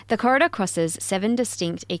The corridor crosses 7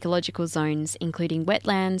 distinct ecological zones, including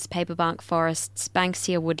wetlands, paperbark forests,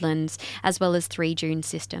 banksia woodlands, as well as 3 dune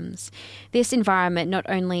systems. This environment not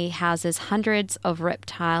only houses hundreds of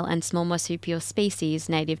reptile and small marsupial species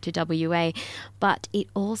native to WA, but it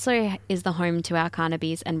also is the home to our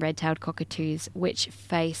carnabis and red-tailed cockatoos, which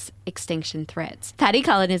face extinction threats. Paddy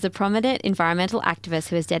Cullen is a prominent environmental activist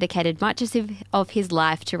who has dedicated much of his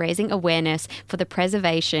life to raising awareness for the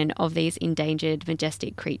preservation of these endangered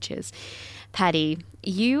majestic creatures. Paddy,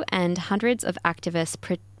 you and hundreds of activists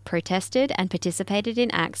protested and participated in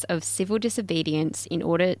acts of civil disobedience in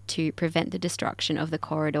order to prevent the destruction of the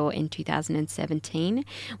corridor in 2017,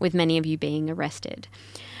 with many of you being arrested.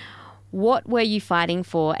 What were you fighting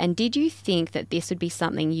for, and did you think that this would be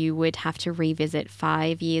something you would have to revisit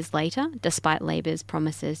 5 years later, despite Labor's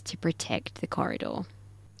promises to protect the corridor?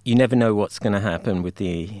 You never know what's going to happen with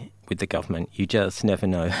the government. You just never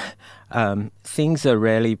know. Things are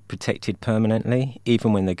rarely protected permanently,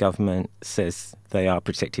 even when the government says they are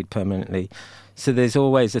protected permanently. So there's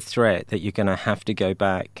always a threat that you're going to have to go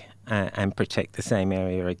back and protect the same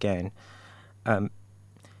area again.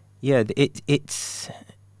 It's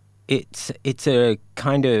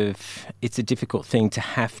a difficult thing to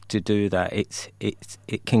have to do that.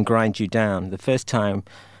 It can grind you down. The first time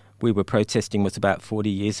we were protesting was about 40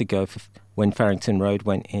 years ago when Farrington Road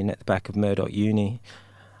went in at the back of Murdoch Uni.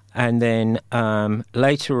 And then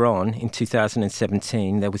later on, in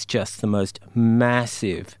 2017, there was just the most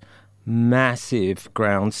massive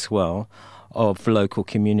groundswell of local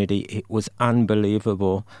community. It was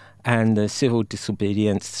unbelievable. And the civil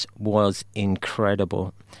disobedience was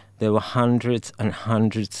incredible. There were hundreds and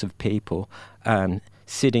hundreds of people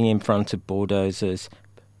sitting in front of bulldozers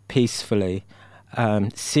peacefully,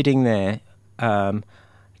 sitting there,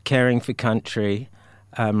 caring for country,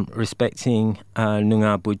 respecting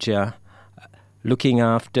Noongar Boodja, looking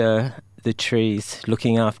after the trees,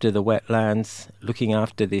 looking after the wetlands, looking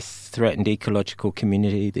after this threatened ecological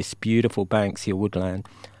community, this beautiful Banksia woodland.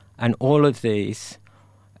 And all of these,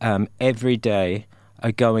 every day,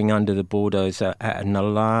 are going under the bulldozer at an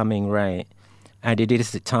alarming rate. And it is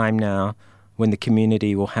the time now when the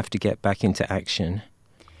community will have to get back into action.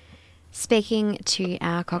 Speaking to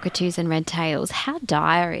our cockatoos and red-tails, how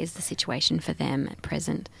dire is the situation for them at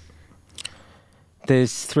present?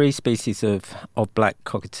 There's 3 species of black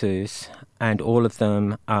cockatoos, and all of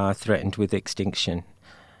them are threatened with extinction.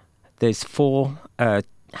 There's 4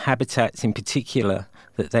 habitats in particular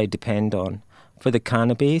that they depend on. For the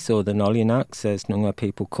carnabis, or the Nollinucks, as Noongar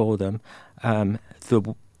people call them,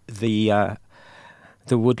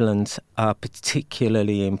 the woodlands are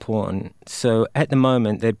particularly important. So at the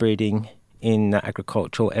moment, they're breeding in the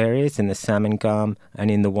agricultural areas, in the Salmon Gum and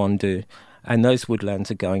in the Wandoo, and those woodlands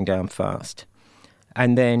are going down fast.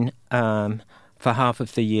 And then for half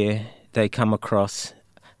of the year, they come across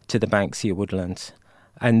to the Banksia woodlands,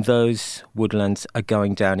 and those woodlands are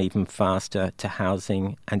going down even faster to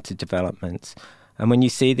housing and to developments. And when you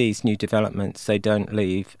see these new developments, they don't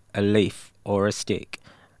leave a leaf or a stick,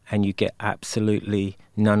 and you get absolutely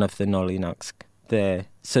none of the Nollinucks there.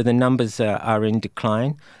 So the numbers are in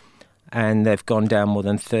decline, and they've gone down more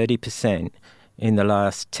than 30% in the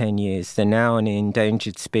last 10 years. They're now an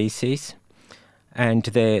endangered species, and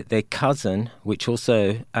their cousin, which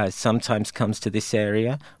also sometimes comes to this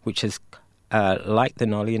area, which is like the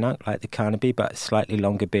Nollinuck, like the Carnaby, but a slightly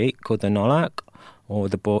longer beak, called the Nollak or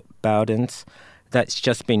the Bowdens, that's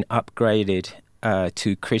just been upgraded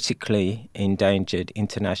to critically endangered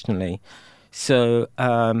internationally. So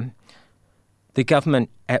the government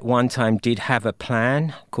at one time did have a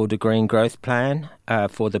plan called a Green Growth Plan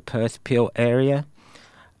for the Perth Peel area.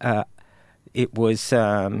 It was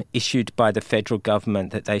issued by the federal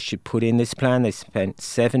government that they should put in this plan. They spent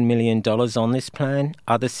 $7 million on this plan.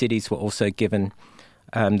 Other cities were also given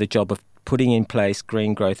the job of putting in place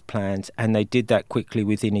green growth plans, and they did that quickly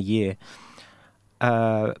within a year.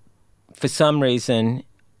 For some reason,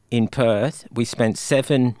 in Perth, we spent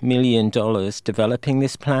 $7 million developing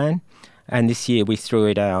this plan, and this year we threw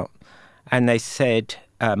it out. And they said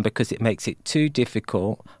because it makes it too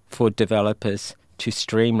difficult for developers to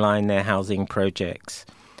streamline their housing projects.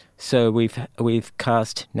 So we've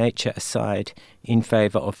cast nature aside in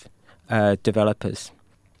favour of developers.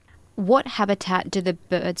 What habitat do the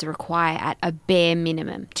birds require at a bare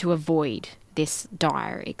minimum to avoid this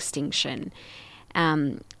dire extinction?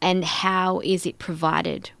 And how is it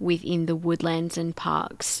provided within the woodlands and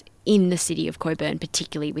parks in the city of Cockburn,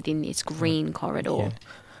 particularly within this green corridor? Yeah.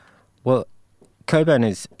 Well, Cockburn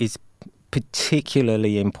is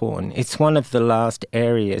particularly important. It's one of the last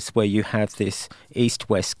areas where you have this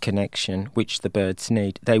east-west connection, which the birds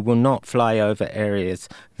need. They will not fly over areas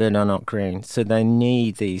that are not green, so they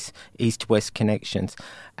need these east-west connections.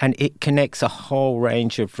 And it connects a whole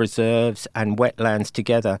range of reserves and wetlands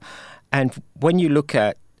together. And when you look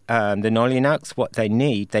at the Nollinucks, what they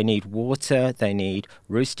need water, they need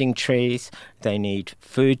roosting trees, they need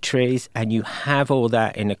food trees, and you have all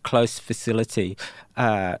that in a close facility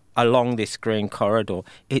along this green corridor.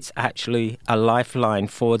 It's actually a lifeline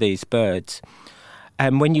for these birds.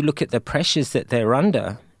 And when you look at the pressures that they're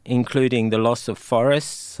under, including the loss of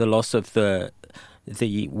forests, the loss of the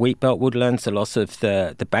wheatbelt woodlands, the loss of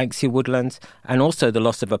the Banksia woodlands, and also the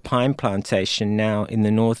loss of a pine plantation now in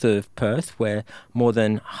the north of Perth, where more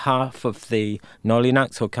than half of the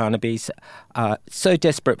Nollinucks or Carnabies are so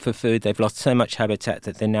desperate for food, they've lost so much habitat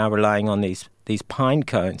that they're now relying on these pine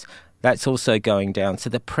cones. That's also going down. So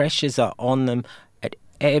the pressures are on them at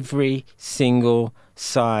every single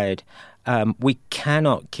side. We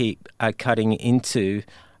cannot keep cutting into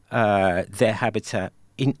their habitat.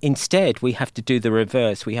 Instead, we have to do the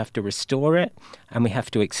reverse. We have to restore it and we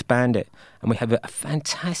have to expand it. And we have a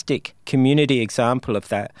fantastic community example of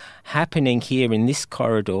that happening here in this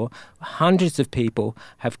corridor. Hundreds of people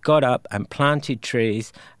have got up and planted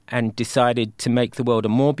trees and decided to make the world a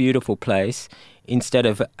more beautiful place instead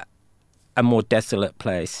of a more desolate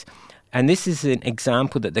place. And this is an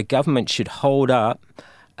example that the government should hold up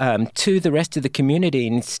to the rest of the community.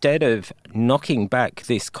 Instead of knocking back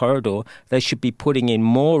this corridor, they should be putting in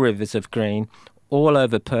more rivers of green all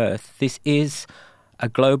over Perth. This is a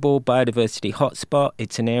global biodiversity hotspot.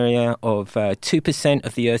 It's an area of 2%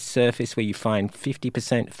 of the Earth's surface where you find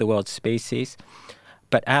 50% of the world's species.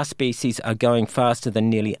 But our species are going faster than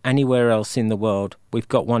nearly anywhere else in the world. We've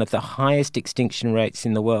got one of the highest extinction rates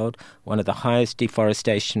in the world, one of the highest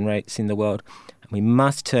deforestation rates in the world, and we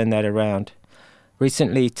must turn that around.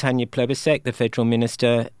 Recently, Tanya Plibersek, the federal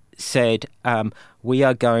minister, said we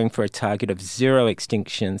are going for a target of 0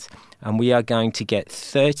 extinctions and we are going to get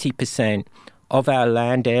 30% of our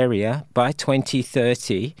land area by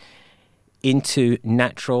 2030 into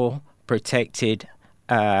natural protected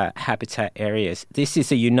habitat areas. This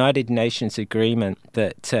is a United Nations agreement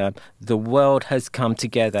that the world has come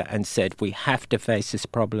together and said we have to face this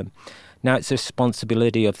problem. Now it's the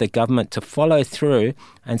responsibility of the government to follow through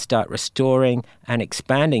and start restoring and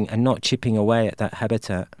expanding and not chipping away at that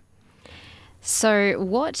habitat. So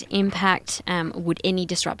what impact would any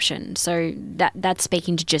disruption, so that's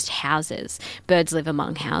speaking to just houses, birds live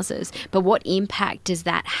among houses, but what impact does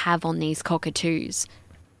that have on these cockatoos?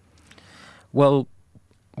 Well,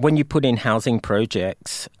 when you put in housing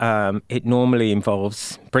projects, it normally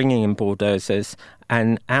involves bringing in bulldozers,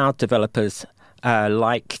 and our developers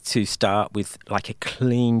like to start with like a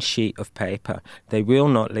clean sheet of paper. They will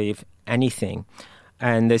not leave anything.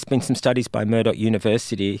 And there's been some studies by Murdoch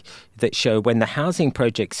University that show when the housing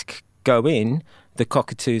projects go in, the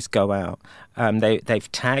cockatoos go out.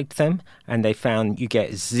 They've tagged them and they found you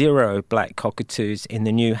get 0 black cockatoos in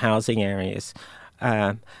the new housing areas.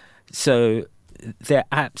 So they're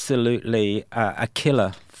absolutely a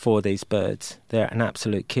killer for these birds. They're an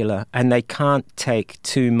absolute killer, and they can't take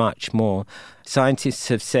too much more. Scientists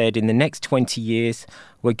have said in the next 20 years,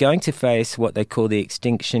 we're going to face what they call the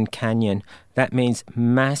extinction canyon. That means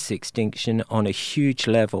mass extinction on a huge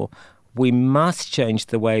level. We must change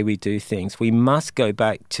the way we do things. We must go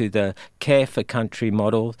back to the care for country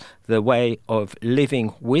model, the way of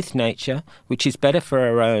living with nature, which is better for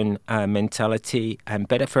our own mentality and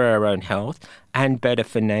better for our own health and better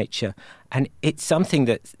for nature. And it's something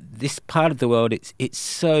that this part of the world, it's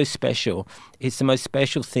so special. It's the most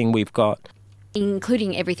special thing we've got.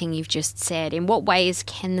 Including everything you've just said, in what ways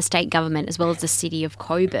can the state government as well as the city of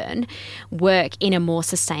Cockburn work in a more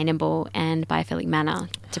sustainable and biophilic manner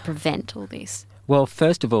to prevent all this? Well,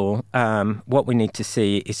 first of all, what we need to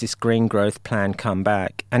see is this green growth plan come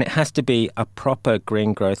back, and it has to be a proper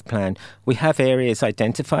green growth plan. We have areas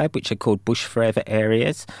identified which are called Bush Forever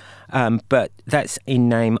areas, but that's in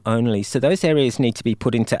name only. So those areas need to be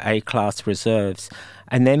put into A-class reserves.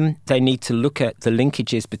 And then they need to look at the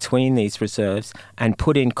linkages between these reserves and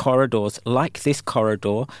put in corridors like this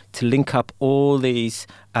corridor to link up all these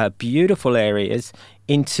beautiful areas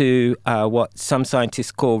into what some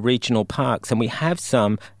scientists call regional parks. And we have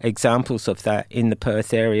some examples of that in the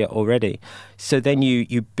Perth area already. So then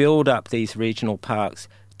you build up these regional parks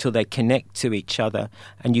till they connect to each other.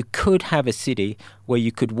 And you could have a city where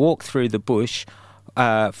you could walk through the bush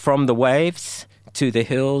from the waves to the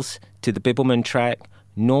hills to the Bibbulmun track,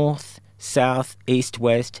 north, south, east,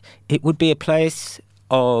 west. It would be a place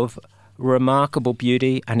of remarkable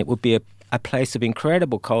beauty, and it would be a place of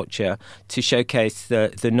incredible culture to showcase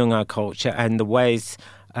the Noongar culture and the ways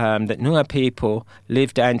that Noongar people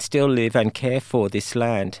lived and still live and care for this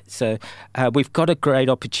land. So we've got a great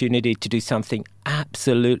opportunity to do something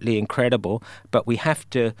absolutely incredible, but we have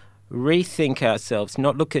to rethink ourselves,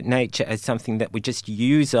 not look at nature as something that we just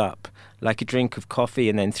use up like a drink of coffee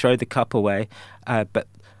and then throw the cup away, but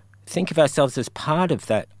think of ourselves as part of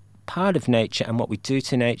that, part of nature, and what we do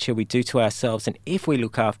to nature, we do to ourselves, and if we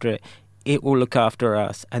look after it, it will look after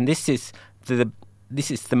us. And this is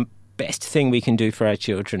the best thing we can do for our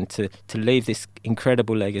children, to leave this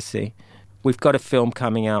incredible legacy. We've got a film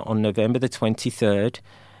coming out on November the 23rd.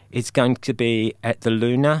 It's going to be at the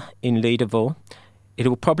Luna in Leederville. It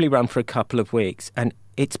will probably run for a couple of weeks, and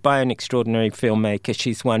it's by an extraordinary filmmaker.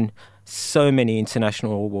 She's won so many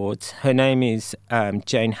international awards. Her name is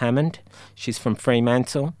Jane Hammond. She's from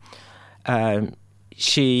Fremantle. Her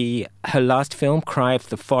last film, Cry of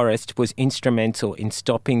the Forest, was instrumental in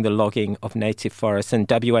stopping the logging of native forests, and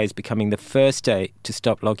WA is becoming the first state to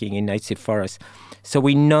stop logging in native forests. So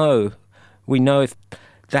we know if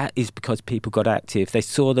that is because people got active. They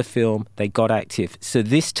saw the film, they got active. So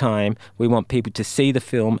this time we want people to see the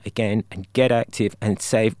film again and get active and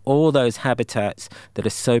save all those habitats that are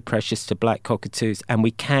so precious to black cockatoos. And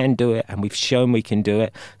we can do it, and we've shown we can do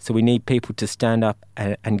it. So we need people to stand up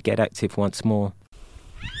and get active once more.